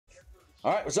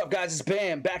All right, what's up, guys? It's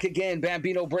Bam, back again,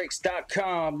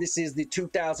 BambinoBreaks.com. This is the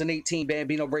 2018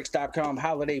 BambinoBreaks.com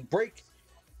holiday break.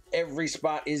 Every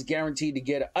spot is guaranteed to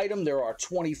get an item. There are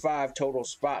 25 total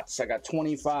spots. I got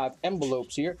 25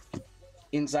 envelopes here.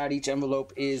 Inside each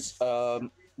envelope is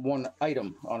one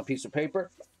item on a piece of paper.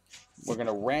 We're going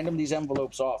to random these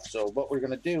envelopes off. So what we're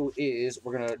going to do is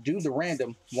we're going to do the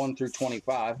random 1 through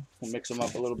 25. We'll mix them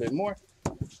up a little bit more.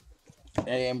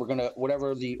 And we're going to,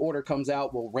 whatever the order comes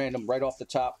out, we'll random right off the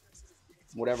top,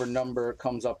 whatever number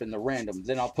comes up in the random.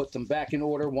 Then I'll put them back in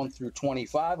order 1 through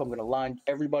 25. I'm going to line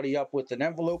everybody up with an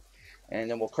envelope,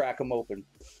 and then we'll crack them open.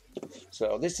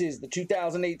 So this is the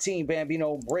 2018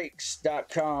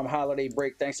 BambinoBreaks.com holiday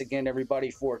break. Thanks again,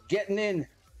 everybody, for getting in.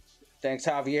 Thanks,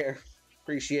 Javier.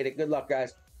 Appreciate it. Good luck,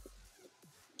 guys.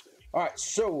 All right,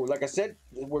 so like I said,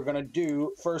 we're going to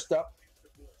do, first up,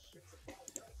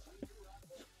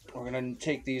 we're going to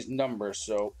take these numbers.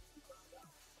 So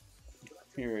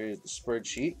here is the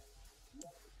spreadsheet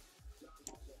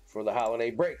for the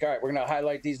holiday break. All right, we're going to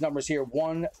highlight these numbers here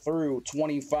 1 through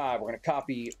 25. We're going to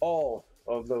copy all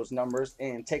of those numbers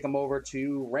and take them over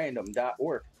to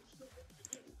random.org.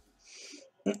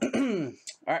 All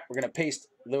right, we're going to paste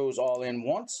those all in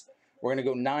once. We're going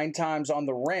to go 9 times on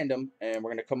the random, and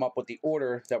we're going to come up with the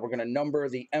order that we're going to number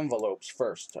the envelopes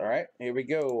first. All right, here we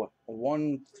go.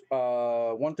 1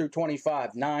 through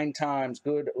 25, 9 times.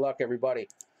 Good luck, everybody.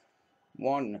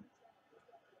 1.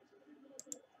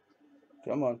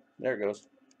 Come on, there it goes.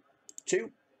 2,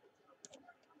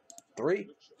 3,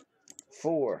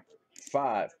 4,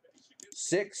 5,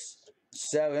 6,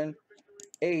 7,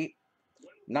 8,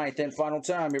 9th and final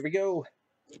time. Here we go.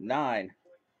 9.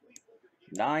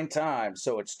 9 times,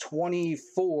 so it's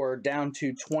 24 down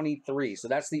to 23. So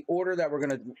that's the order that we're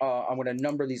gonna. I'm gonna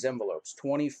number these envelopes.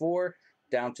 24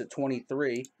 down to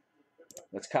 23.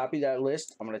 Let's copy that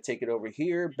list. I'm gonna take it over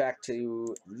here, back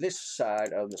to this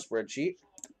side of the spreadsheet,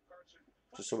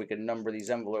 just so we can number these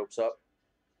envelopes up.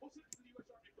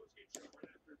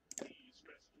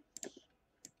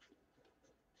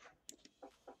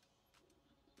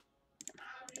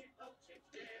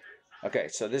 Okay,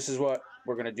 so this is what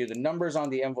we're going to do. The numbers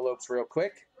on the envelopes real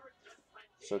quick.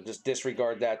 So just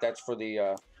disregard that. That's for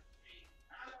the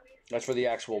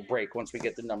actual break once we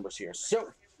get the numbers here.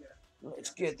 So let's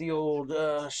get the old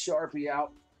Sharpie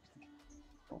out.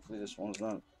 Hopefully this one's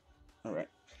not. All right.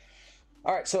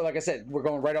 All right, so like I said, we're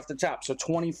going right off the top. So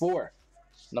 24.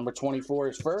 Number 24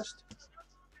 is first.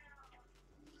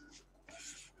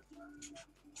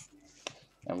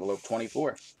 Envelope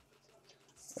 24.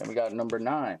 Then we got number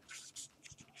 9.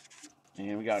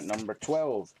 And we got number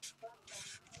 12.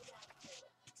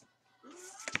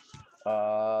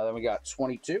 Then we got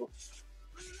 22.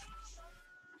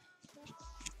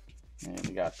 And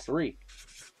we got 3.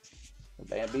 The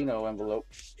Bambino envelope.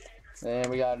 Then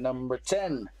we got number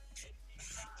 10.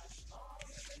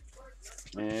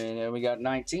 And then we got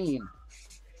 19.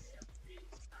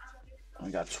 And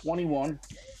we got 21.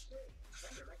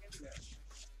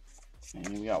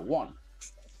 And we got 1.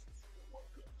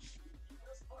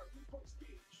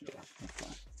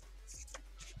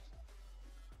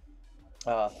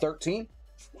 13.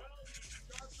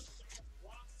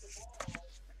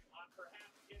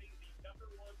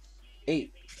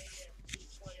 8.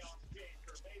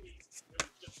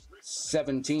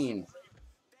 17.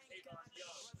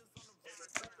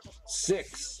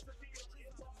 6.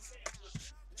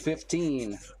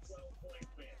 15.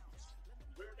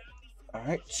 All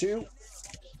right, 2.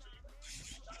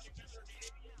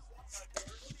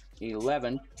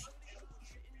 11.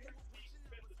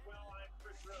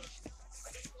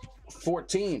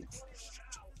 14,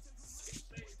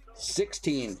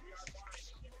 16,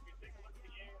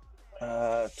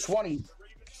 20,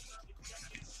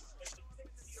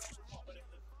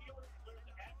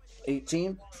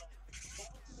 18,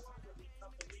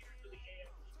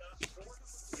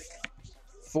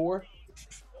 4,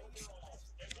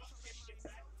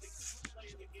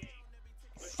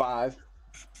 5,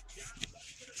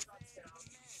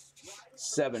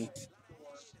 7,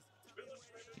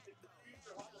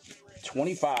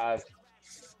 25,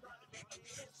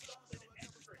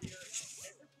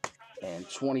 and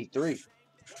 23.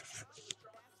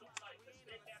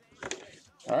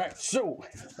 All right, so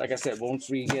like I said, once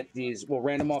we get these, we'll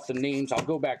random off the names. I'll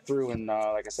go back through and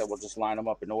like I said, we'll just line them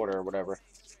up in order or whatever.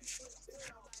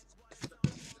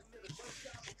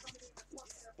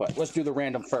 But let's do the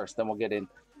random first, then we'll get in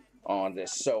on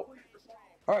this. So,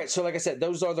 all right, so like I said,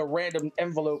 those are the random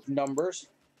envelope numbers.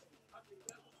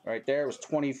 Right there was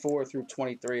 24 through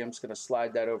 23. I'm just going to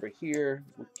slide that over here.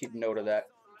 We'll keep note of that.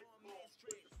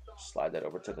 Slide that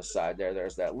over to the side there.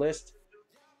 There's that list.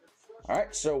 All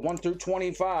right, so 1 through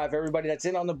 25. Everybody that's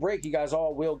in on the break, you guys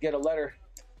all will get a letter.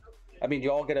 I mean,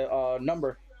 you all get a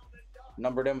numbered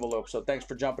envelope. So thanks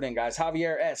for jumping in, guys.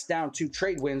 Javier S. down to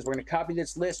trade wins. We're going to copy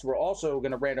this list. We're also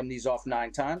going to random these off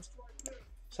 9 times.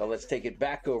 So let's take it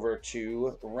back over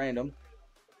to random.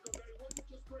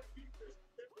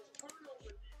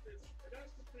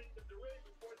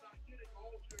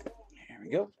 There we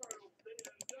go.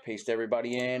 Paste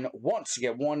everybody in once. You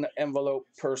get 1 envelope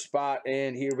per spot.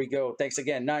 And here we go. Thanks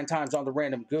again. 9 times on the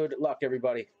random. Good luck,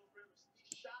 everybody.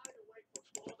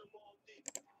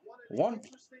 1,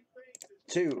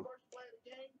 2,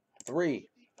 3,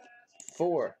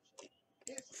 4,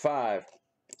 5,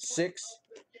 6,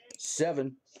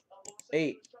 7,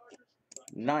 8,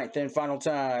 9th and final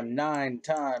time. 9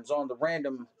 times on the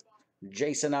random.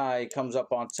 Jason I comes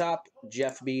up on top.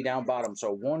 Jeff B down bottom.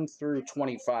 So 1 through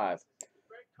 25.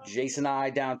 Jason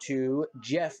I down to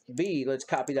Jeff B. Let's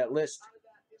copy that list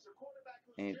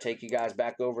and take you guys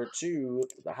back over to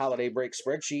the holiday break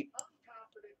spreadsheet.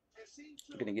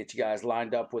 I'm going to get you guys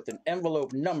lined up with an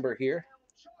envelope number here.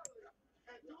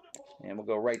 And we'll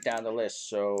go right down the list.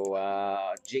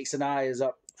 So Jason I is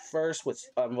up first with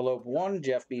envelope 1.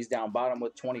 Jeff B's down bottom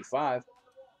with 25.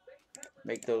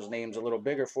 Make those names a little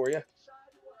bigger for you.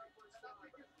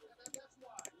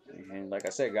 And like I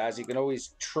said, guys, you can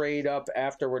always trade up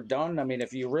after we're done. I mean,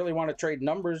 if you really want to trade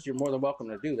numbers, you're more than welcome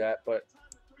to do that. But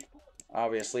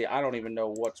obviously, I don't even know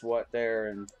what's what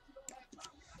there.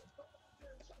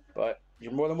 But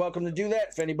you're more than welcome to do that.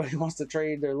 If anybody wants to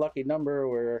trade their lucky number,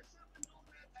 or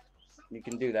you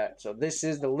can do that. So this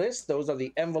is the list. Those are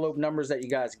the envelope numbers that you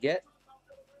guys get.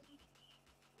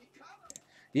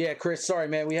 Yeah, Chris, sorry,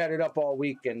 man. We had it up all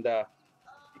week, and it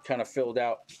kind of filled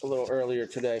out a little earlier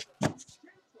today.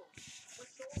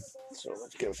 So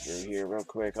let's go through here real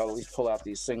quick. I'll at least pull out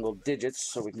these single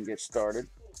digits so we can get started.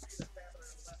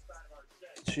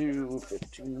 2,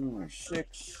 15, there's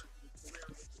 6,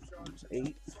 there's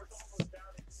 8,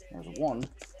 there's 1,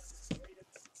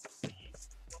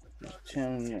 there's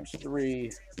 10, there's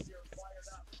 3,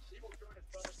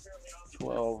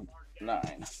 12,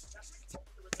 9,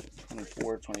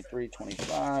 24, 23,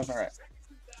 25. All right.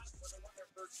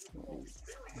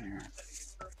 Here.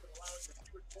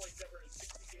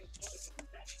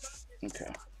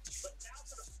 Okay.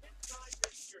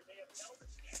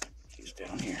 He's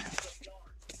down here.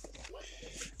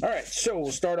 All right, so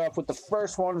we'll start off with the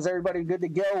first one. Is everybody good to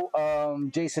go?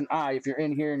 Jason I, if you're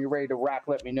in here and you're ready to rock,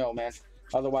 let me know, man.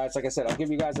 Otherwise, like I said, I'll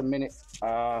give you guys a minute.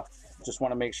 Just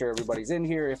want to make sure everybody's in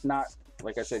here. If not,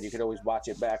 like I said, you could always watch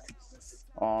it back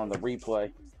on the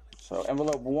replay. So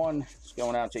envelope 1 is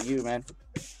going out to you, man.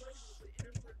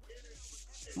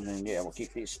 And then, yeah, we'll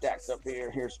keep these stacked up here.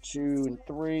 Here's 2 and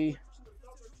 3.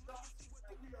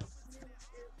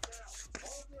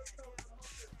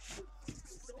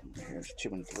 Here's 2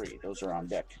 and 3. Those are on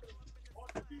deck.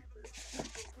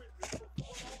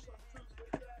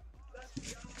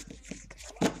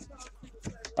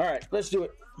 All right, let's do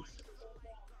it.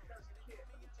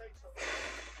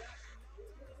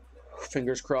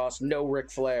 Fingers crossed, no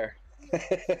Ric Flair.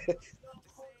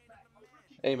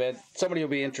 Hey, man, somebody will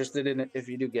be interested in it if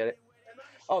you do get it.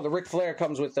 Oh, the Ric Flair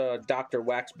comes with a Dr.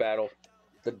 Wax Battle.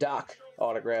 The Doc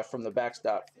autograph from the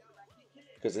backstop.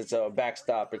 Because it's a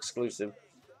backstop exclusive.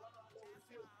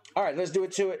 All right, let's do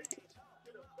it to it.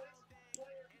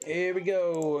 Here we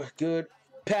go. Good.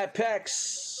 Pat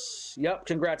Pex. Yep,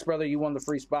 congrats, brother. You won the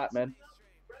free spot, man.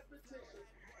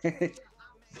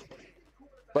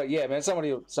 But yeah, man,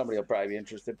 somebody will probably be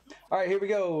interested. All right, here we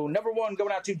go. Number 1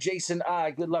 going out to Jason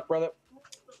I. Good luck, brother.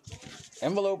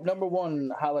 Envelope number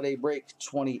 1, holiday break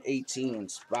 2018,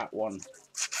 spot 1.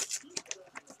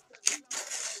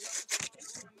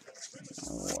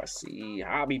 Oh, I see.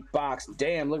 Hobby box.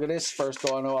 Damn, look at this first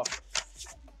one off.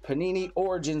 Panini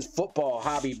Origins Football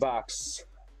Hobby Box.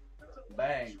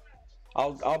 Bang.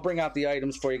 I'll bring out the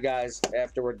items for you guys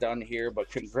after we're done here, but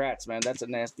congrats, man. That's a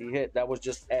nasty hit. That was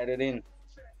just added in.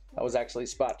 That was actually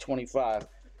spot 25.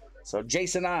 So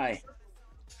Jason I.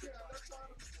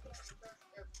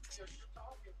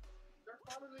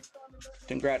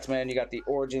 Congrats, man. You got the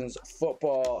Origins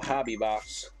Football Hobby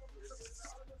Box.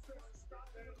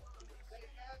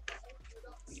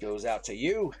 Goes out to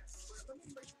you.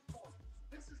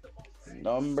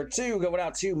 Number 2 going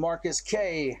out to Marcus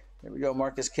K. Here we go,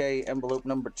 Marcus K. Envelope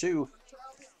number 2.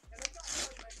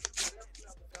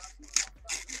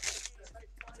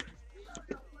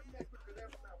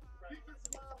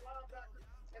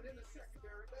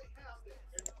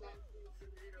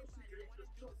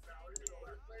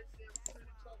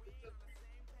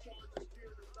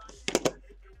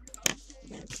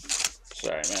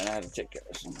 Sorry, man, I had to take care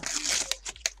of something.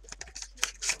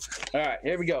 All right,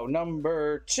 here we go.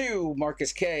 Number 2,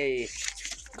 Marcus K.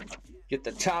 Get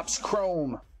the Topps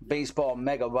Chrome Baseball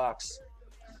Mega Box.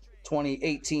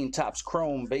 2018 Topps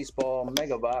Chrome Baseball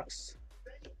Mega Box.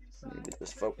 Let me get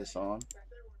this focus on.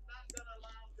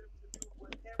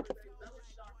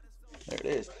 There it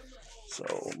is.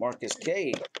 So, Marcus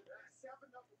K.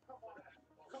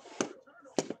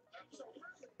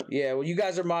 Yeah, well, you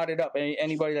guys are modded up.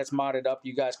 Anybody that's modded up,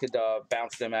 you guys could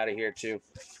bounce them out of here, too.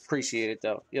 Appreciate it,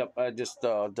 though. Yep, I just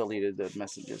deleted the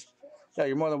messages. Yeah,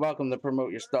 you're more than welcome to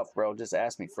promote your stuff, bro. Just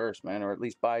ask me first, man, or at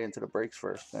least buy into the breaks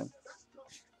first, man.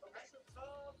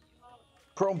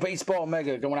 Chrome Baseball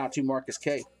Mega going out to Marcus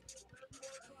K.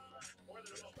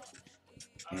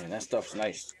 Man, that stuff's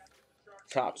nice.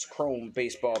 Topps Chrome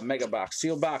Baseball Mega Box.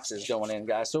 Sealed boxes going in,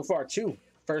 guys. So far, 2.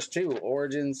 First 2.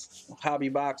 Origins, Hobby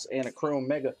Box, and a Chrome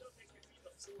Mega.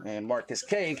 And Marcus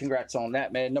K, congrats on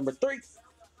that, man. Number 3.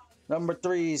 Number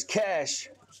 3 is Cash.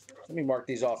 Let me mark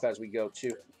these off as we go,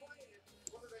 too.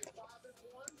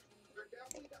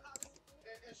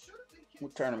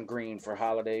 We'll turn them green for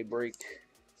holiday break.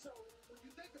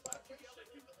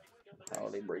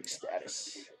 Holiday break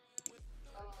status.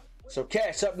 So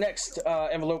Cash up next,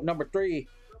 envelope number 3.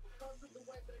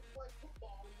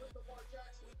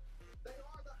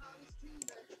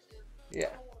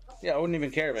 Yeah, I wouldn't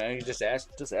even care, man. You just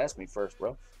ask me first,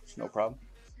 bro. It's no problem.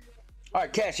 All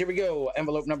right, Cash, here we go.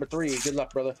 Envelope number 3. Good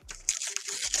luck, brother.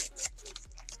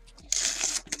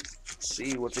 Let's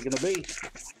see what's it gonna be.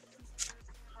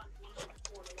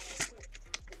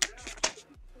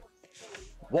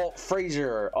 Walt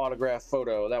Frazier autograph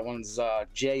photo. That one's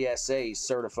JSA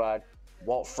certified.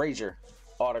 Walt Frazier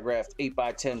autographed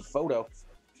 8x10 photo.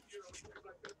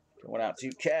 Going out to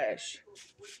Cash.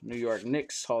 New York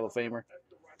Knicks Hall of Famer.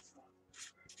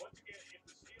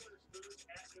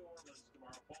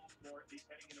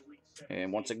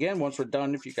 And once again, once we're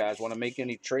done, if you guys want to make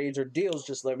any trades or deals,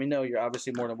 just let me know. You're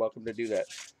obviously more than welcome to do that.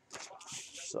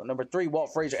 So number 3,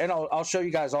 Walt Frazier. And I'll show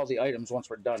you guys all the items once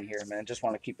we're done here, man. Just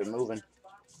want to keep it moving.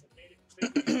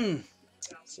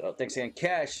 So thanks again,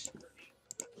 Cash.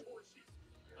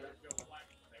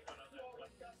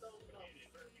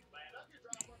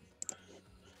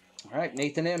 All right,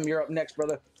 Nathan M., you're up next,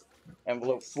 brother.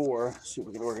 Envelope 4. See if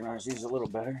we can organize these a little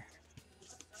better.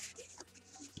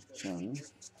 10,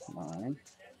 9,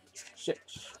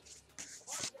 6.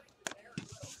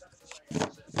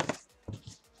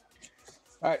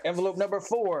 All right, envelope number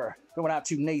 4. Going out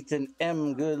to Nathan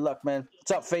M. Good luck, man.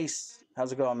 What's up, Face?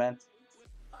 How's it going, man?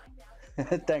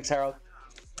 Thanks, Harold.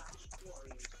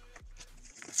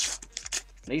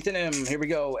 Nathan M., here we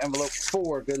go. Envelope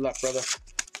 4. Good luck, brother.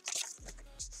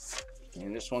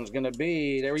 And this one's going to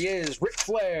be, there he is, Ric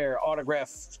Flair,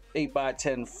 autographed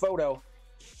 8x10 photo.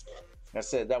 Like I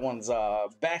said, that one's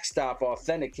backstop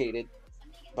authenticated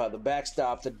by the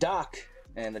backstop, the doc.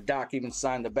 And the doc even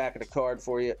signed the back of the card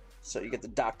for you. So you get the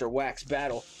Dr. Wax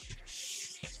battle.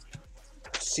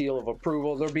 Seal of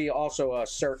approval. There'll be also a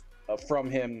cert from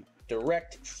him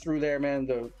direct through there, man.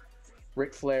 The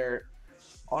Ric Flair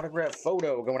autograph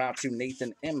photo going out to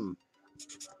Nathan M.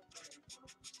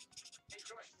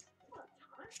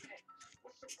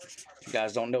 If you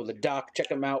guys don't know the doc,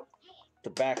 check him out.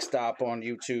 The backstop on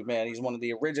YouTube, man. He's one of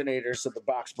the originators of the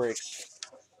box breaks.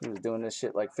 He was doing this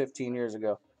shit like 15 years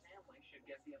ago.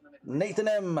 Nathan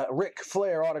M. Ric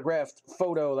Flair autographed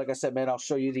photo. Like I said, man, I'll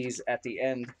show you these at the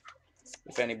end.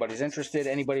 If anybody's interested,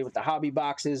 anybody with the hobby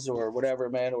boxes or whatever,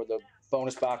 man, or the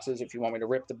bonus boxes, if you want me to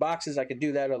rip the boxes, I can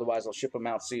do that. Otherwise, I'll ship them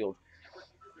out sealed.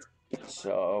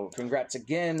 So, congrats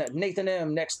again. Nathan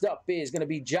M. Next up is going to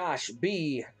be Josh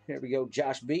B. Here we go,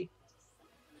 Josh B.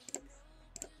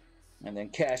 And then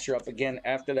Cash, you're up again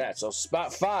after that. So,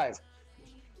 spot 5.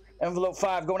 Envelope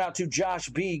 5 going out to Josh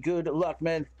B. Good luck,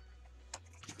 man.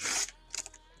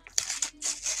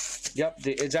 Yep,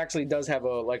 it actually does have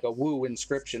a like a woo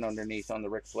inscription underneath on the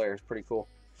Ric Flair. It's pretty cool.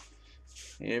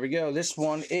 Here we go. This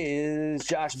one is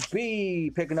Josh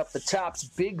B. picking up the Topps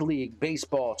Big League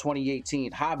Baseball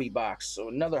 2018 hobby box. So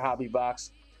another hobby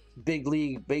box, Big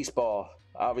League Baseball.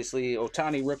 Obviously,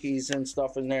 Ohtani rookies and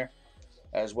stuff in there,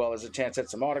 as well as a chance at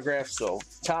some autographs. So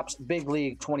Topps Big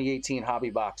League 2018 hobby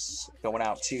box going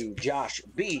out to Josh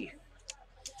B.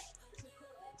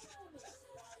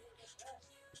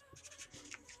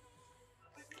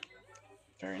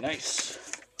 Very nice.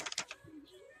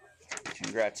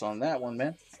 Congrats on that one,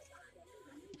 man.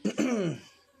 All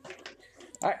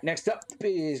right, next up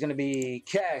is going to be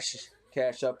Cash.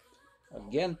 Cash up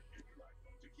again.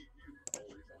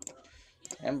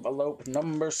 Envelope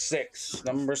number 6.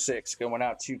 Number 6 going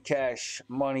out to Cash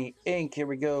Money Inc. Here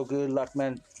we go. Good luck,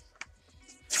 man.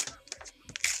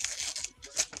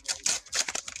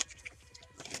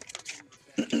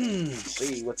 Let's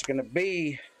see what's gonna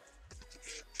be.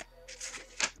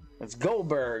 It's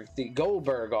Goldberg, the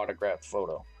Goldberg autographed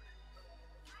photo.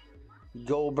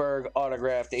 Goldberg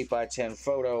autographed 8x10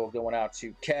 photo going out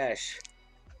to Cash.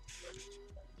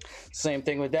 Same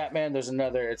thing with that, man. There's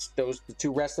another. It's the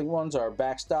two wrestling ones are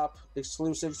backstop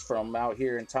exclusives from out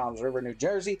here in Toms River, New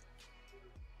Jersey.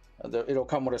 It'll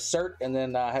come with a cert, and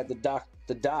then I had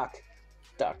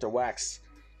Dr. Wax,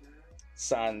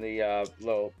 sign the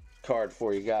little card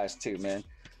for you guys too, man.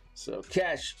 So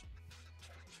Cash.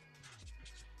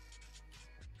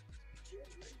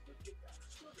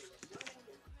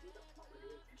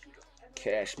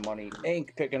 Cash Money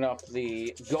Inc. picking up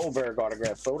the Goldberg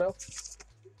autograph photo.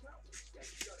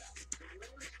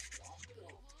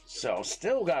 So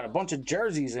still got a bunch of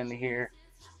jerseys in here.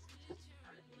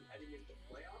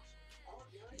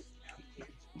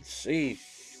 Let's see.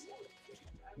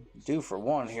 Due for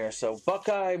one here. So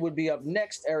Buckeye would be up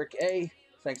next. Eric A.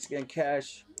 Thanks again,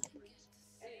 Cash.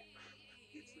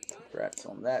 Congrats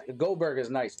on that. The Goldberg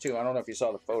is nice too. I don't know if you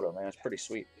saw the photo, man. It's pretty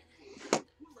sweet.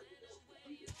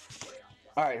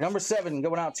 All right, number 7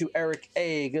 going out to Eric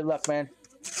A. Good luck, man.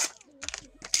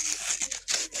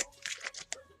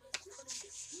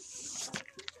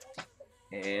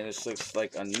 And this looks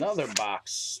like another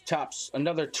box. Topps,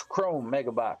 another Chrome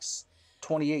Mega Box.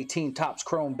 2018 Topps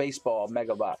Chrome Baseball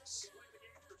Mega Box.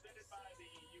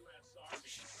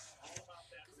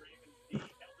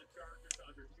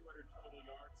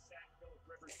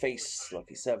 Face,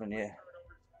 Lucky 7, yeah.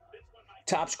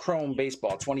 Topps Chrome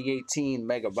Baseball 2018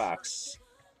 Mega Box.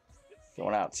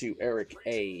 Going out to Eric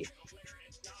A.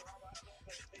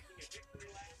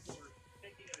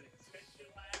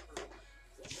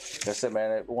 Like I said,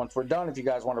 man, once we're done, if you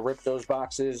guys want to rip those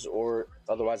boxes or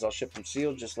otherwise I'll ship them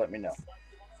sealed, just let me know.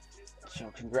 So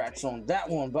congrats on that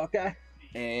one, Buckeye.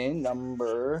 And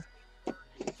number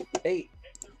 8.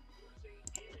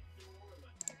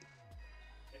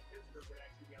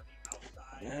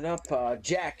 Get up,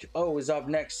 Jack O is up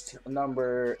next,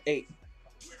 number 8.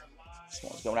 This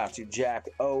one's going out to Jack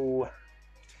O.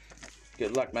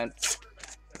 Good luck, man.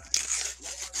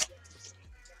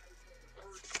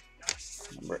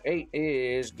 Number 8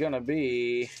 is going to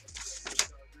be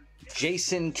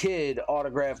Jason Kidd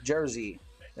autograph jersey.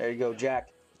 There you go, Jack.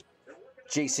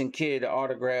 Jason Kidd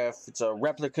autograph. It's a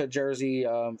replica jersey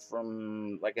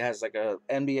from, like, it has like a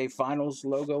NBA Finals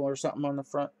logo or something on the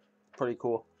front. Pretty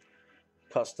cool.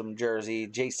 Custom jersey.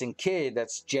 Jason Kidd,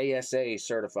 that's JSA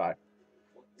certified.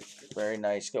 Very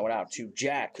nice. Going out to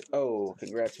Jack O.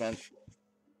 Congrats, man.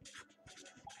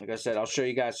 Like I said, I'll show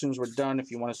you guys as soon as we're done.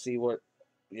 If you want to see what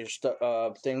your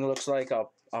thing looks like,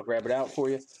 I'll grab it out for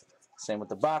you. Same with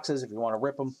the boxes. If you want to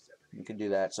rip them, you can do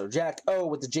that. So Jack O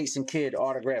with the Jason Kidd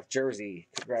autographed jersey.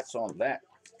 Congrats on that.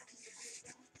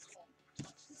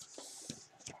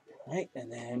 All right,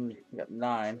 and then we got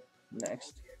 9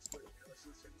 next.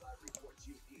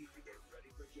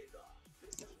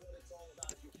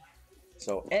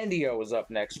 So Andy O is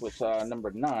up next with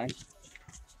number 9.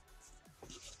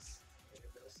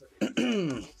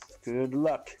 Good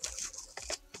luck.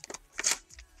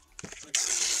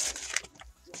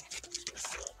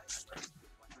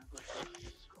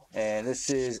 And this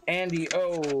is Andy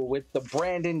O with the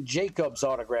Brandon Jacobs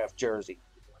autographed jersey.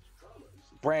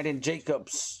 Brandon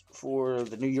Jacobs for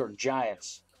the New York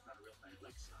Giants.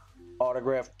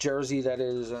 Autographed jersey that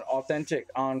is an authentic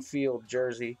on-field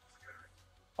jersey.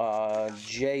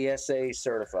 JSA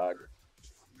certified.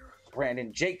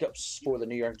 Brandon Jacobs for the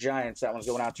New York Giants. That one's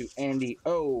going out to Andy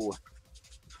O.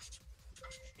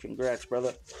 Congrats,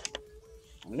 brother.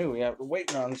 I knew we're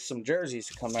waiting on some jerseys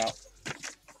to come out.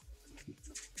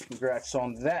 Congrats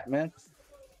on that, man.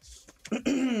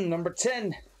 Number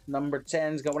 10. Number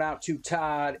 10 is going out to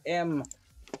Todd M.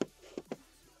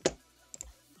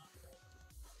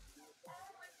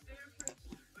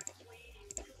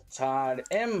 Todd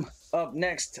M up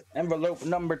next. Envelope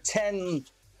number 10.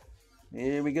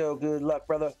 Here we go. Good luck,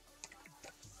 brother.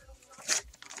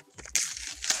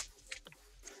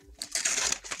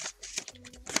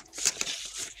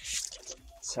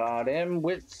 Todd M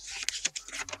with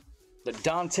the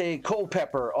Dante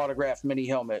Culpepper autographed mini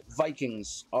helmet.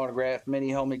 Vikings autographed mini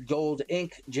helmet. Gold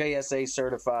ink. JSA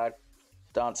certified.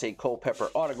 Dante Culpepper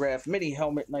autographed mini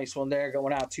helmet. Nice one there.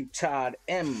 Going out to Todd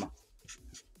M.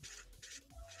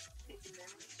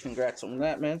 Congrats on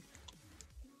that, man.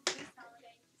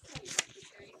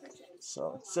 So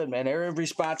like I said, man, every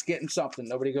spot's getting something.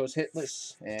 Nobody goes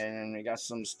hitless. And we got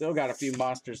still got a few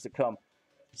monsters to come.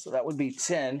 So that would be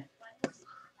 10.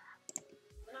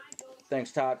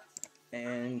 Thanks, Todd.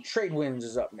 And Trade Winds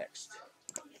is up next.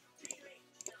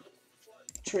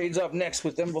 Trade's up next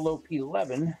with envelope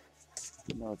 11.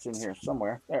 No, it's in here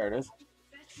somewhere. There it is.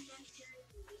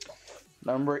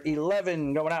 Number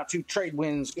 11 going out to Trade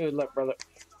Wins. Good luck, brother.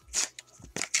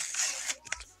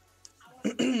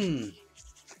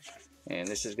 And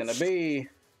this is going to be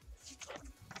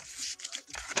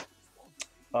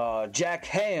Jack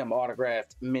Ham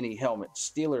autographed mini helmet.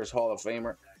 Steelers Hall of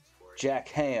Famer. Jack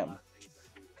Ham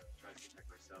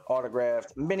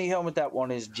autographed mini helmet. That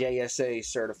one is JSA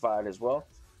certified as well.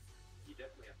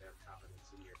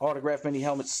 Autographed mini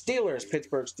helmet. Steelers,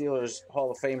 Pittsburgh Steelers Hall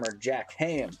of Famer Jack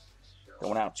Ham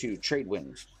going out to Trade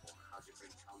Wins.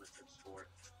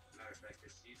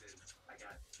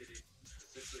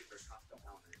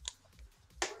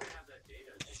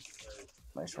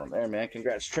 Nice one there, man.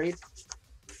 Congrats, Trade.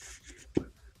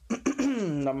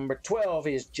 Number 12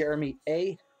 is Jeremy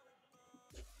A.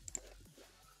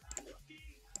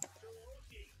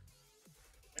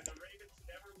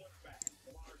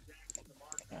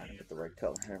 I didn't get the right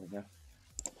color. There we go.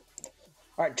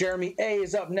 All right, Jeremy A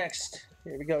is up next.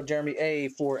 Here we go, Jeremy A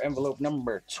for envelope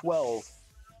number 12.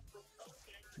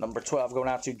 Number 12 going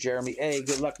out to Jeremy A.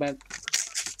 Good luck, man.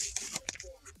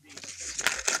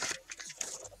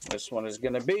 This one is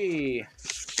going to be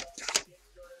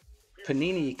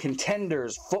Panini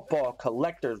Contenders Football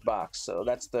Collector's Box. So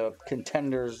that's the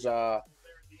Contenders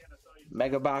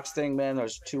mega box thing, man.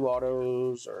 There's 2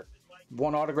 autos or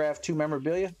 1 autograph, 2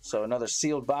 memorabilia. So another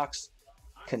sealed box.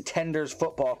 Contenders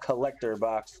Football Collector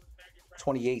Box.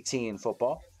 2018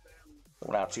 football.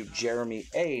 Going out to Jeremy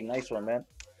A. Nice one, man.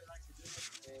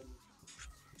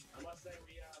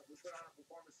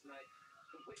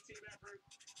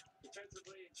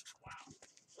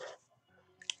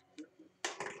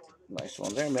 Nice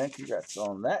one there, man. Congrats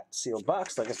on that. Sealed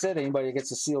box. Like I said, anybody that gets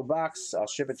a sealed box, I'll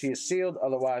ship it to you sealed.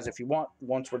 Otherwise, if you want,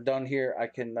 once we're done here, I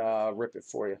can rip it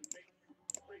for you.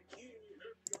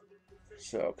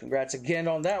 So, congrats again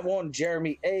on that one.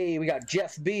 Jeremy A. We got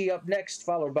Jeff B up next,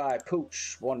 followed by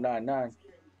Pooch 199.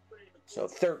 So,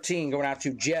 13 going out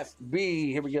to Jeff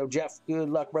B. Here we go, Jeff. Good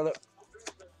luck, brother.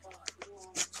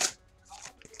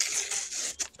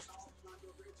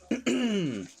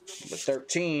 Number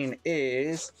 13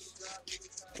 is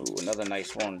another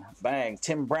nice one. Bang.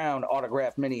 Tim Brown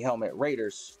autographed mini helmet.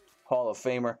 Raiders Hall of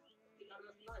Famer.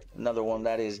 Another one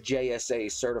that is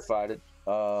JSA certified.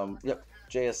 Yep,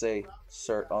 JSA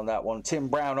cert on that one. Tim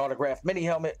Brown autographed mini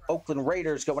helmet. Oakland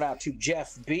Raiders going out to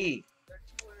Jeff B.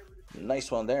 Nice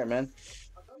one there, man.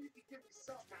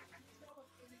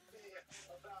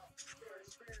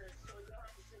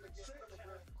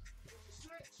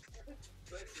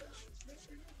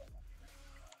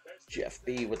 Jeff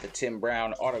B with the Tim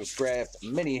Brown autographed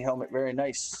mini helmet. Very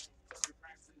nice.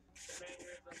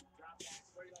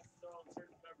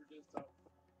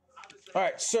 All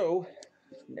right, so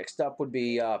next up would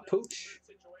be Pooch.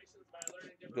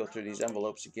 Go through these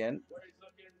envelopes again.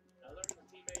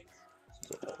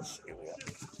 So let's see, we got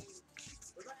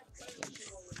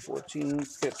 14,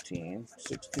 15,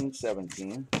 16,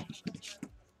 17,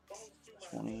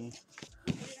 20,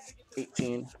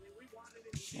 18.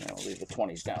 Yeah, we'll leave the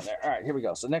 20s down there. All right, here we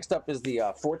go. So next up is the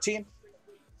 14.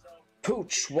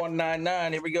 Pooch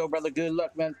 199. Here we go, brother. Good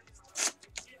luck, man.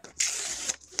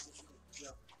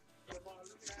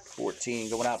 14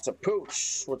 going out to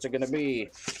Pooch. What's it going to be?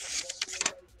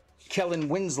 Kellen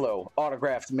Winslow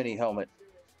autographed mini helmet.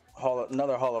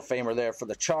 Another Hall of Famer there for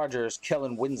the Chargers.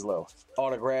 Kellen Winslow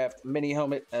autographed mini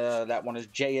helmet. That one is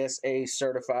JSA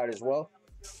certified as well.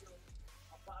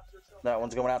 That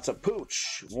one's going out to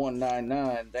Pooch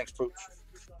 199. Thanks, Pooch.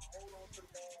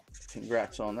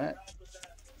 Congrats on that.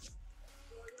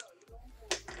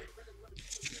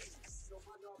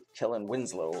 Kellen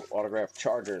Winslow autographed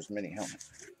Chargers mini helmet.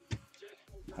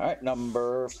 All right,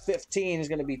 number 15 is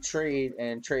going to be Trade,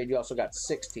 and Trade, you also got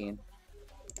 16.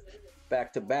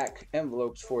 Back-to-back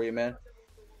envelopes for you, man.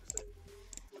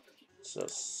 So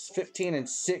 15 and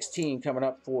 16 coming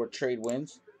up for Trade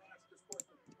Wins.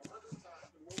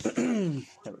 There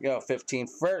we go, 15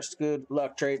 first. Good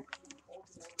luck, Trade.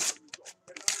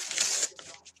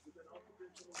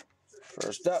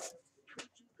 First up,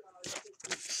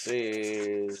 this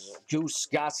is Goose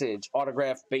Gossage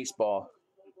autographed baseball.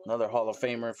 Another Hall of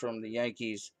Famer from the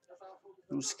Yankees.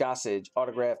 Goose Gossage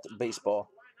autographed baseball.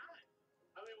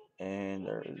 And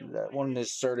that one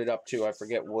is sorted up too. I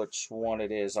forget which one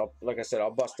it is. Like I said,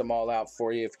 I'll bust them all out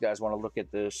for you if you guys want to look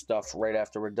at the stuff right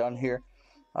after we're done here.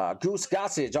 Goose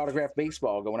Gossage autographed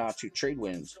baseball going out to Trade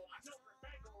Wins.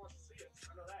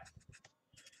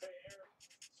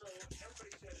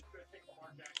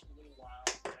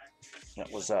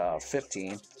 That was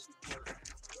 15.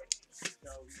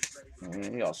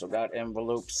 And he also got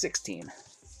envelope 16.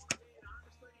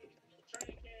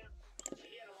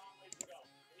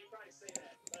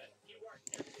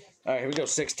 All right, here we go.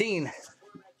 16.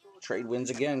 Trade wins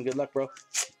again. Good luck, bro.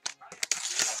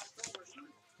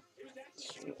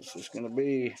 So this is going to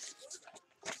be...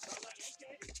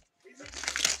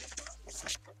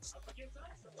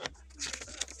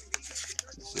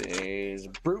 This is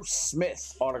Bruce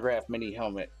Smith autograph mini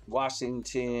helmet.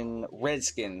 Washington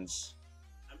Redskins.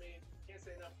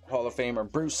 Hall of Famer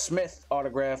Bruce Smith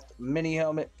autographed mini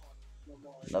helmet.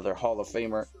 Another Hall of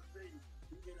Famer.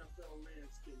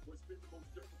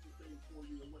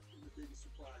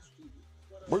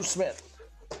 Bruce Smith,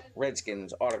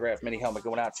 Redskins autograph mini helmet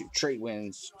going out to Trade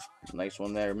Wins. Nice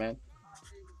one there, man.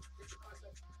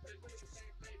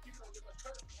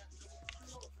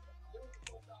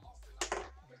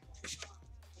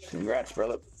 Congrats,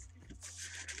 brother.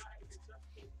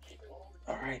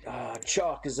 All right,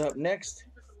 Chalk is up next.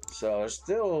 So there's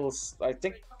still, I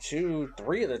think, 2,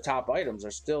 3 of the top items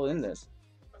are still in this.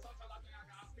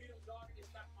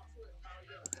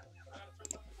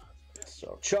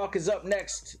 So Chalk is up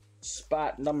next.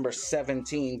 Spot number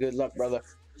 17. Good luck, brother.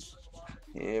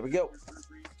 Here we go.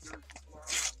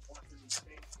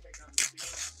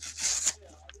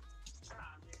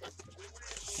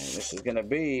 And this is going to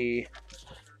be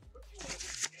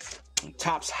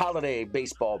Topps Holiday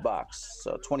Baseball Box.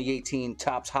 So 2018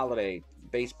 Topps Holiday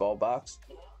Baseball Box.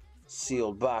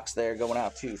 Sealed box there going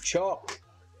out to Chalk.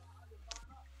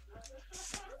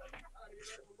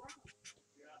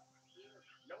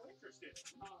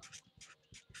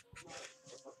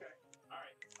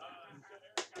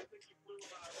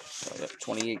 So that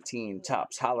 2018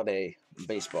 Topps Holiday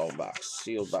Baseball Box.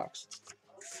 Sealed box.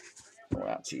 Going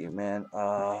out to you, man.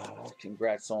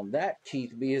 Congrats on that.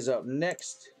 Keith B is up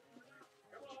next.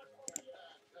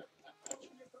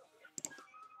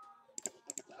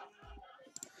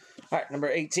 All right, number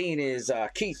 18 is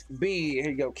Keith B. Here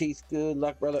you go, Keith. Good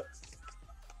luck, brother.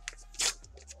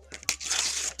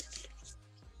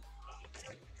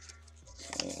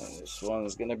 And this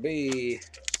one's going to be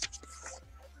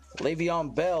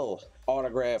Le'Veon Bell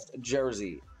autographed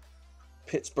jersey.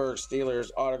 Pittsburgh Steelers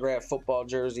autographed football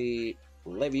jersey.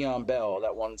 Le'Veon Bell.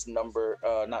 That one's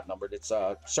not numbered. It's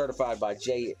certified by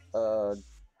J.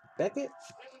 Beckett?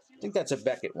 I think that's a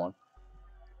Beckett one.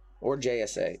 Or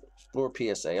JSA. Or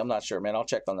PSA. I'm not sure, man. I'll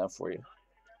check on that for you.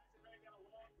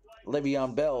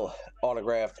 Le'Veon Bell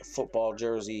autographed football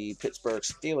jersey. Pittsburgh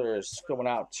Steelers going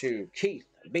out to Keith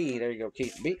B. There you go,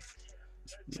 Keith B.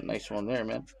 Nice one there,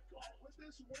 man.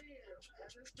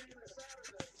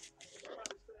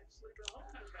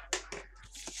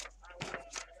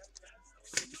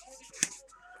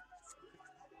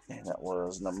 And that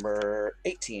was number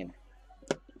 18.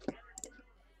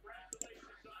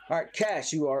 All right,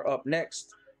 Cash, you are up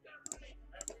next.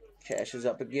 Cash is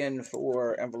up again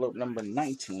for envelope number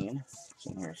 19. It's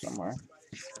in here somewhere.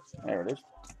 There it is.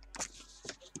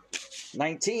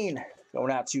 19.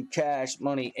 Going out to Cash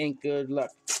Money Inc. Good luck.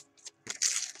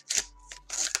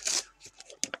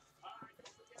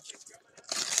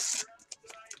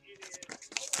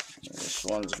 This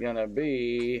one's going to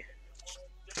be...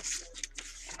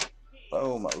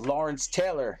 Boom. Lawrence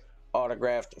Taylor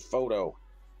autographed photo.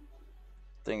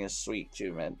 Thing is sweet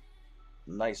too, man.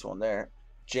 Nice one there.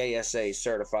 JSA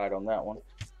certified on that one.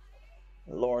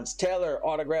 Lawrence Taylor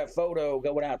autograph photo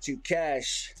going out to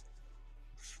Cash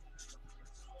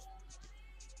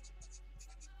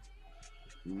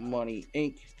Money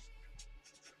Inc.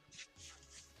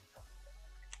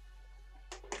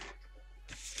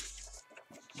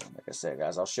 Like I said,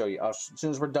 guys, I'll show you. As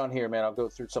soon as we're done here, man, I'll go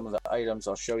through some of the items.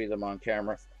 I'll show you them on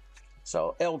camera.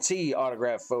 So LT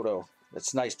autograph photo.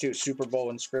 That's nice too. Super Bowl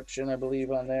inscription, I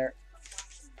believe, on there.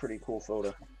 Pretty cool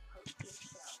photo.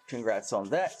 Congrats on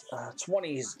that.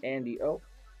 20s Andy O.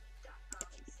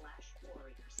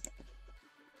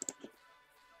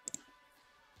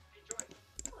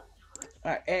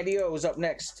 All right, Andy O is up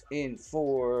next in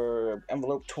for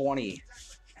envelope 20.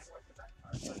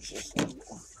 Let's just get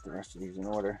the rest of these in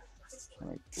order.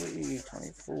 23,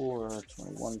 24,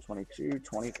 21, 22,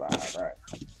 25. All right.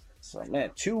 So,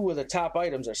 man, 2 of the top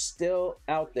items are still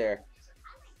out there.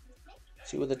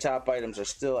 2 of the top items are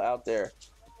still out there.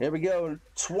 Here we go.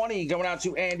 20 going out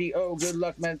to Andy O. Good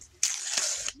luck, man.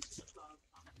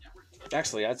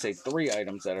 Actually, I'd say 3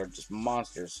 items that are just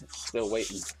monsters. Still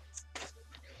waiting.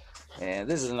 And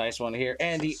this is a nice one here.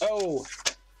 Andy O.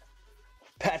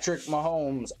 Patrick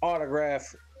Mahomes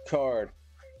autograph card.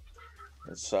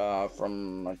 It's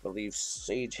from, I believe,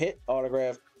 Sage Hit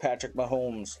autograph Patrick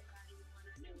Mahomes.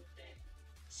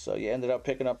 So you ended up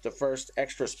picking up the first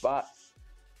extra spot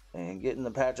and getting the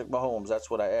Patrick Mahomes. That's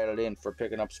what I added in for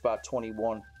picking up spot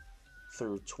 21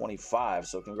 through 25.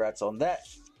 So congrats on that.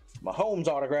 Mahomes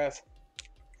autograph.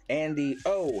 Andy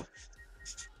O.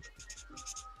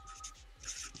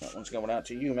 That one's going out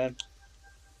to you, man.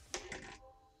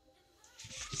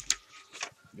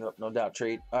 Yep, no doubt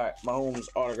trade. All right, Mahomes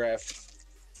autograph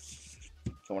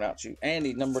going out to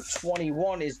Andy. Number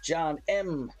 21 is John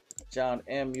M. John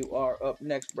M, you are up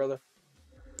next, brother.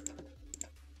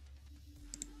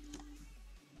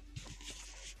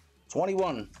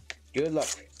 '21. Good luck.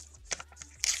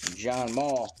 John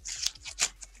Mall.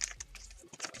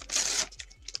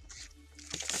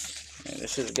 And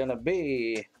this is going to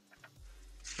be,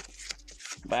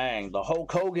 bang, the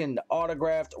Hulk Hogan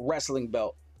autographed wrestling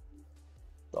belt.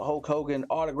 The Hulk Hogan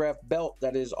autographed belt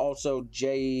that is also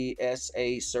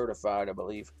JSA certified, I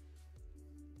believe.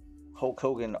 Hulk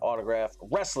Hogan autographed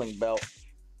wrestling belt.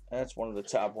 That's one of the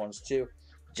top ones, too.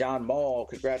 John Mall,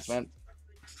 congrats, man.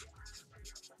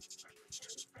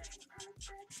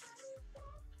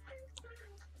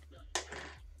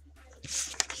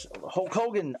 Hulk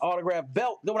Hogan autograph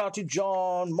belt going out to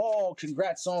John Mall.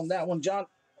 Congrats on that one, John.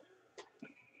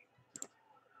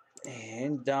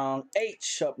 And Dong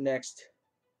H up next.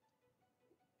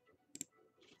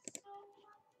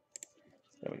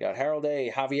 Then we got Harold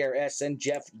A, Javier S, and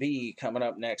Jeff B coming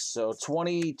up next. So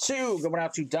 22 going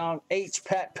out to Dong H.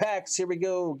 Pat Packs. Here we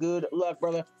go. Good luck,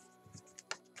 brother.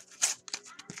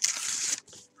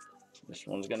 This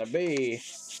one's going to be,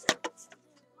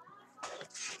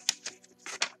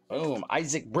 boom,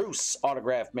 Isaac Bruce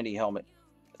autograph mini helmet.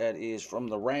 That is from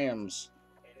the Rams.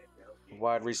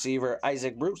 Wide receiver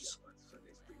Isaac Bruce.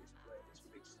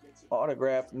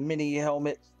 Autograph mini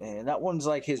helmet. And that one's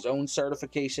like his own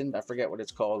certification. I forget what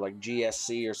it's called, like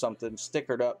GSC or something.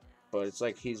 Stickered up, but it's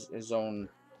like he's his own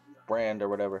brand or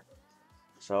whatever.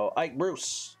 So Ike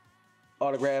Bruce.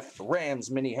 Autograph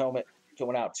Rams mini helmet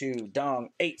going out to Dong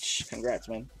H. Congrats,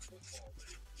 man.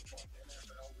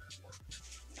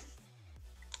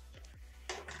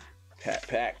 Pat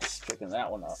Packs picking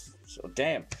that one up. So,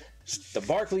 damn. The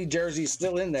Barkley jersey's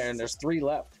still in there, and there's 3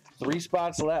 left. 3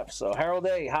 spots left. So, Harold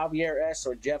A, Javier S,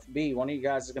 or Jeff B. One of you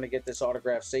guys is going to get this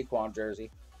autographed Saquon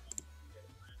jersey.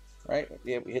 Right?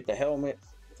 Yeah, we hit the helmet,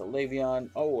 the Le'Veon.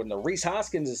 Oh, and the Reese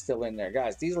Hoskins is still in there.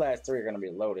 Guys, these last 3 are going to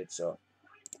be loaded, so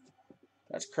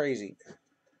that's crazy.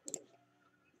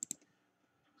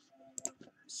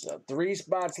 So, 3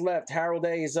 spots left. Harold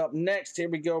A is up next. Here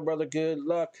we go, brother. Good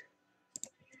luck.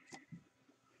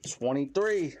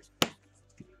 23.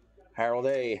 Harold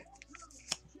A.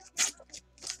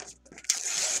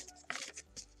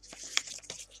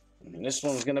 And this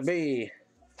one's going to be,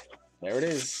 there it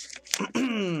is,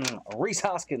 Reese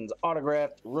Hoskins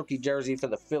autographed rookie jersey for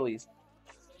the Phillies.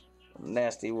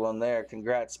 Nasty one there.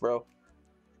 Congrats, bro.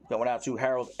 Going out to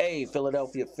Harold A,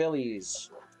 Philadelphia Phillies.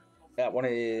 That one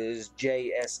is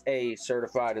JSA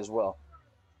certified as well.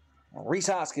 Reese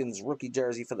Hoskins rookie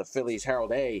jersey for the Phillies.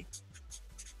 Harold A.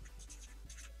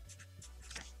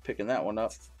 Picking that one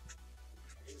up.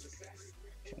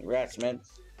 Congrats, man.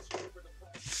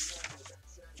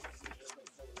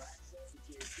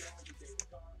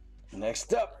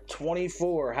 Next up,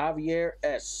 24, Javier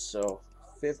S. So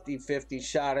 50-50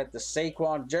 shot at the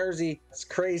Saquon jersey. It's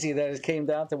crazy that it came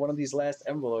down to one of these last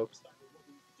envelopes.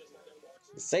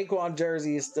 The Saquon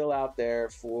jersey is still out there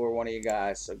for one of you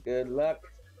guys. So good luck.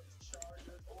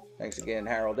 Thanks again,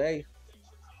 Harold A.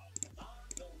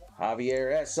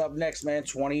 Javier S up next, man.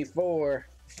 24.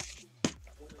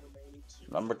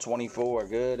 Number 24.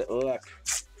 Good luck.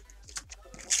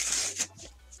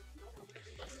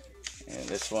 And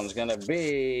this one's going to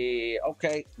be,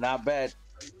 okay, not bad.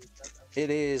 It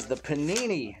is the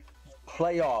Panini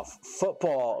Playoff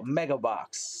Football Mega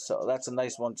Box. So that's a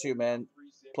nice one too, man.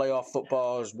 Playoff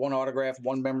football is 1 autograph,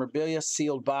 1 memorabilia,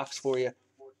 sealed box for you.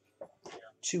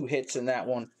 2 hits in that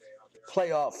one.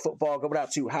 Playoff football going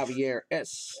out to Javier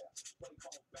S.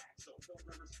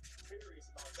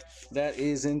 That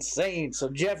is insane. So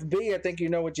Jeff B, I think you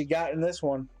know what you got in this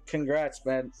one. Congrats,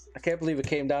 man. I can't believe it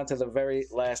came down to the very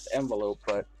last envelope,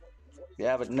 but if you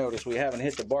haven't noticed, we haven't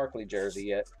hit the Barkley jersey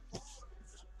yet.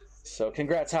 So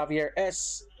congrats, Javier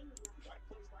S,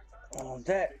 on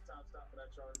that.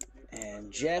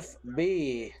 And Jeff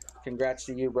B, congrats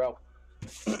to you, bro.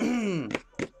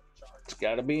 It's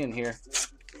got to be in here.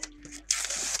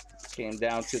 Came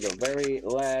down to the very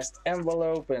last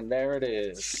envelope, and there it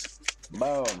is.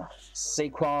 Boom.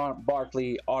 Saquon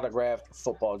Barkley autographed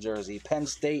football jersey. Penn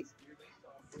State.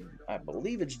 I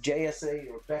believe it's JSA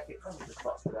or Beckett. Let me just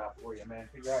bust it out for you, man.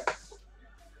 Congrats.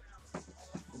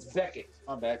 It's Beckett.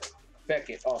 My bad.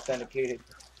 Beckett authenticated.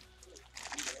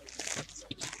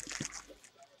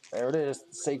 There it is.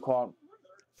 Saquon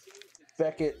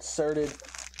Beckett certed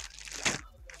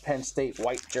Penn State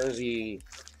white jersey.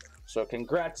 So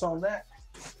congrats on that.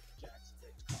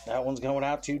 That one's going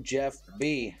out to Jeff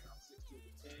B.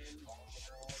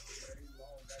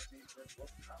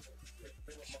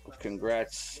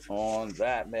 Congrats on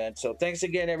that, man. So thanks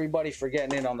again, everybody, for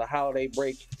getting in on the holiday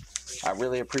break. I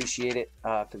really appreciate it.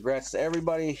 Congrats to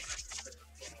everybody.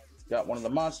 Got one of the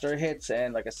monster hits,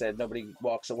 and like I said, nobody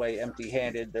walks away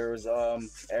empty-handed. There's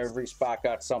every spot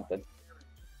got something.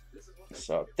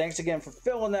 So thanks again for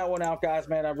filling that one out, guys,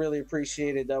 man. I really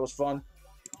appreciate it. That was fun.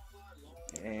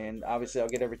 And obviously I'll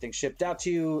get everything shipped out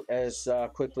to you as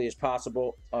quickly as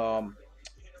possible. And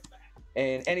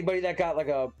anybody that got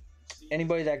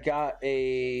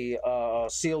a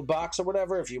sealed box or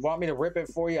whatever, if you want me to rip it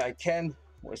for you, I can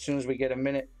as soon as we get a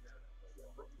minute.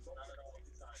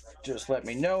 Just let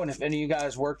me know. And if any of you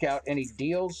guys work out any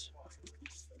deals,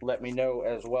 let me know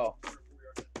as well.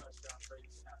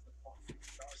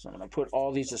 So I'm gonna put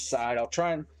all these aside.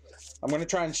 I'm gonna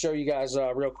try and show you guys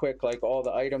real quick, like all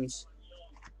the items,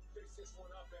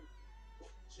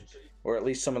 or at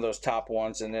least some of those top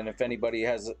ones. And then if anybody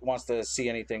wants to see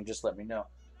anything, just let me know.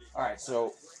 All right,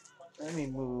 so let me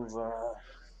move.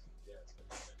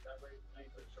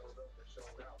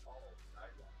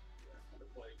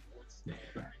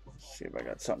 See if I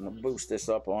got something to boost this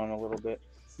up on a little bit.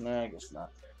 No, I guess not.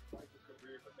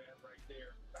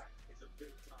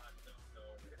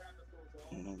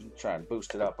 Try and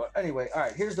boost it up. But anyway, all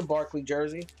right, here's the Barkley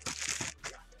jersey.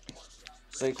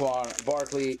 Saquon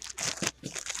Barkley,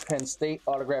 Penn State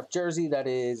autographed jersey. That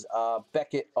is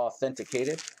Beckett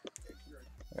authenticated.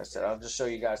 Like I said, I'll just show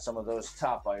you guys some of those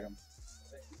top items.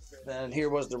 Then here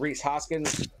was the Reese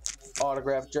Hoskins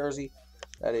autographed jersey.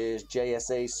 That is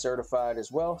JSA certified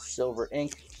as well, silver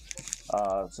ink.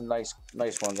 It's a nice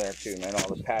one there too, man.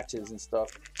 All the patches and stuff.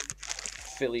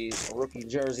 Phillies rookie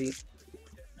jersey.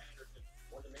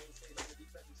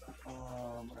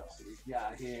 What else do we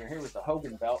got here? Here was the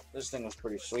Hogan belt. This thing was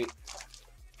pretty sweet.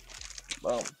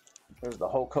 Boom. There's the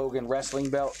Hulk Hogan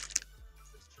wrestling belt.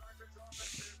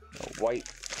 A white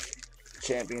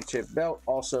championship belt,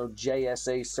 also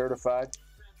JSA certified.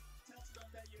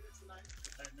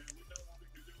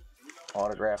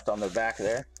 Autographed on the back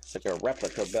there. It's like a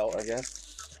replica belt, I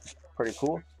guess. Pretty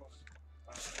cool.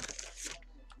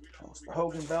 That's the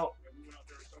Hogan belt.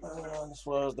 This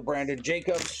was the Brandon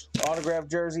Jacobs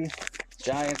autographed jersey.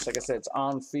 Giants, like I said, it's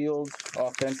on field,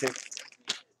 authentic,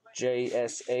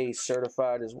 JSA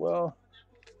certified as well.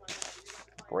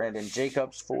 Brandon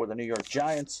Jacobs for the New York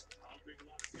Giants.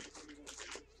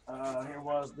 Here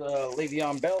was the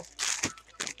Le'Veon Bell,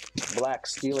 black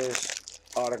Steelers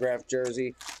autographed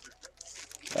jersey.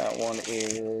 That one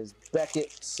is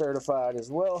Beckett certified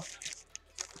as well.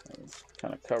 It's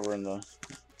kind of covering the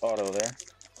auto there.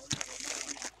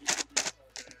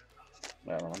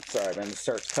 I'm sorry, man. The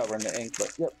shirt's covering the ink,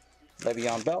 but yep,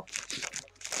 Le'Veon Bell.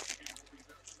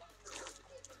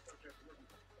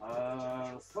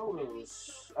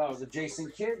 Photos. Oh, the Jason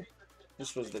Kidd.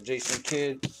 This was the Jason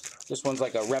Kidd. This one's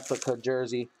like a replica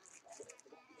jersey.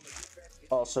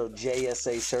 Also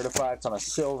JSA certified. It's on a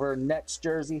silver Nets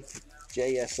jersey.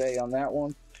 JSA on that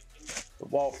one. The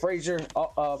Walt Frazier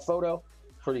photo.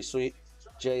 Pretty sweet.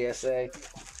 JSA.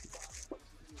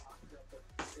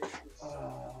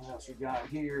 What else we got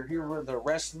here? Here were the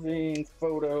wrestling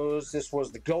photos. This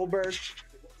was the Goldberg.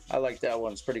 I like that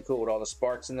one. It's pretty cool with all the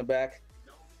sparks in the back.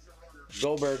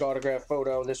 Goldberg autograph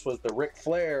photo. This was the Ric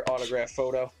Flair autograph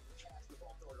photo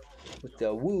with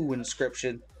the Woo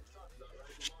inscription.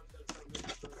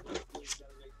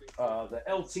 The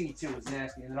LT too is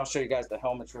nasty, and then I'll show you guys the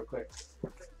helmets real quick.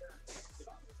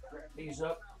 Wrap these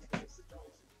up.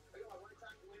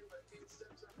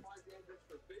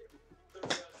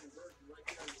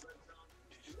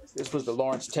 This was the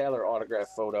Lawrence Taylor autograph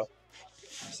photo.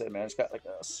 I said, man, it's got like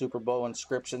a Super Bowl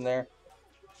inscription there.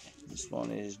 This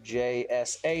one is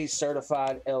JSA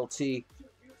certified LT.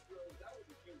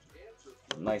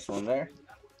 Nice one there.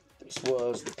 This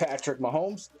was the Patrick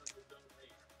Mahomes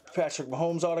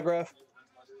autograph.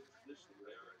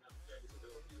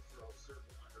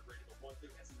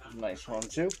 Nice one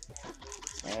too.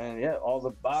 And yeah, all the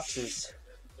boxes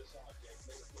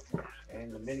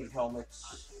and the mini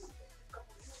helmets.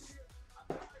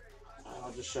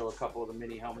 I'll just show a couple of the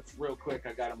mini helmets real quick.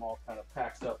 I got them all kind of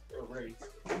packed up already.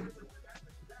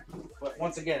 But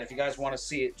once again, if you guys want to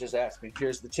see it, just ask me.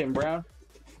 Here's the Tim Brown.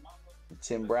 The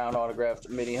Tim Brown autographed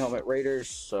mini helmet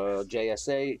Raiders,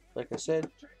 JSA, like I said.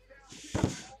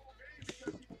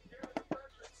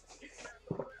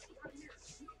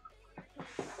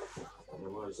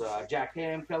 There was Jack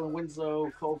Ham, Kellen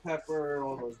Winslow, Culpepper,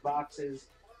 all those boxes.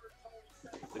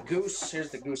 The Goose,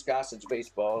 here's the Goose Gossage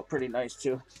baseball, pretty nice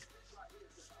too.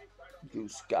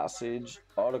 Goose Gossage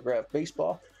autographed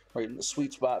baseball. right in the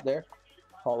sweet spot there.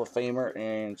 Hall of Famer,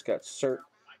 and it's got cert.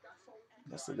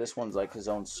 So this one's like his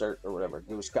own cert or whatever.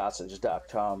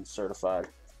 GooseGossage.com certified.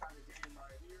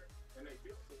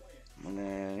 And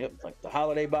then, yep, like the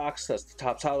holiday box. That's the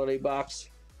Topps holiday box.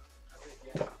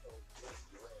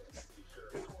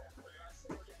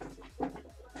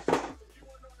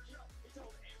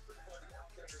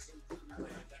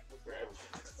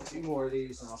 A few more of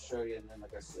these, and I'll show you. And then,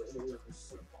 like I said,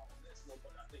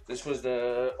 this was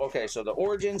the so the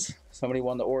Origins. Somebody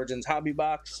won the Origins hobby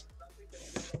box.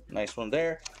 Nice one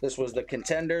there. This was the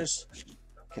Contenders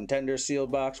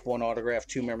sealed box. 1 autograph,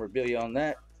 2 memorabilia on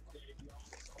that.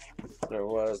 There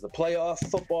was the playoff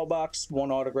football box.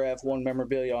 1 autograph, 1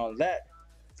 memorabilia on that.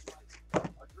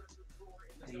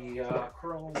 The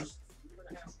chromes.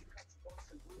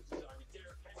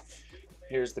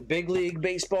 Here's the Big League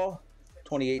Baseball,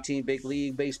 2018 Big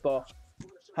League Baseball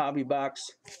hobby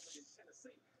box.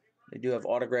 They do have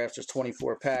autographs, just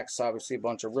 24 packs. Obviously, a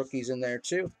bunch of rookies in there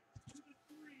too.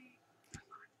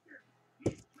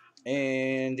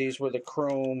 And these were the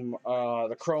Chrome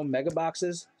Mega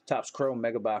Boxes, Topps Chrome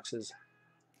Mega Boxes,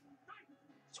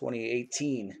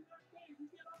 2018.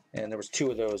 And there was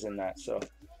 2 of those in that. So,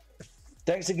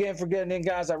 thanks again for getting in,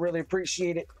 guys. I really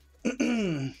appreciate it.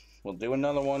 We'll do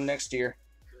another one next year.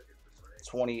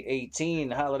 2018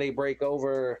 holiday break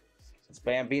over. It's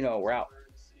Bambino. We're out.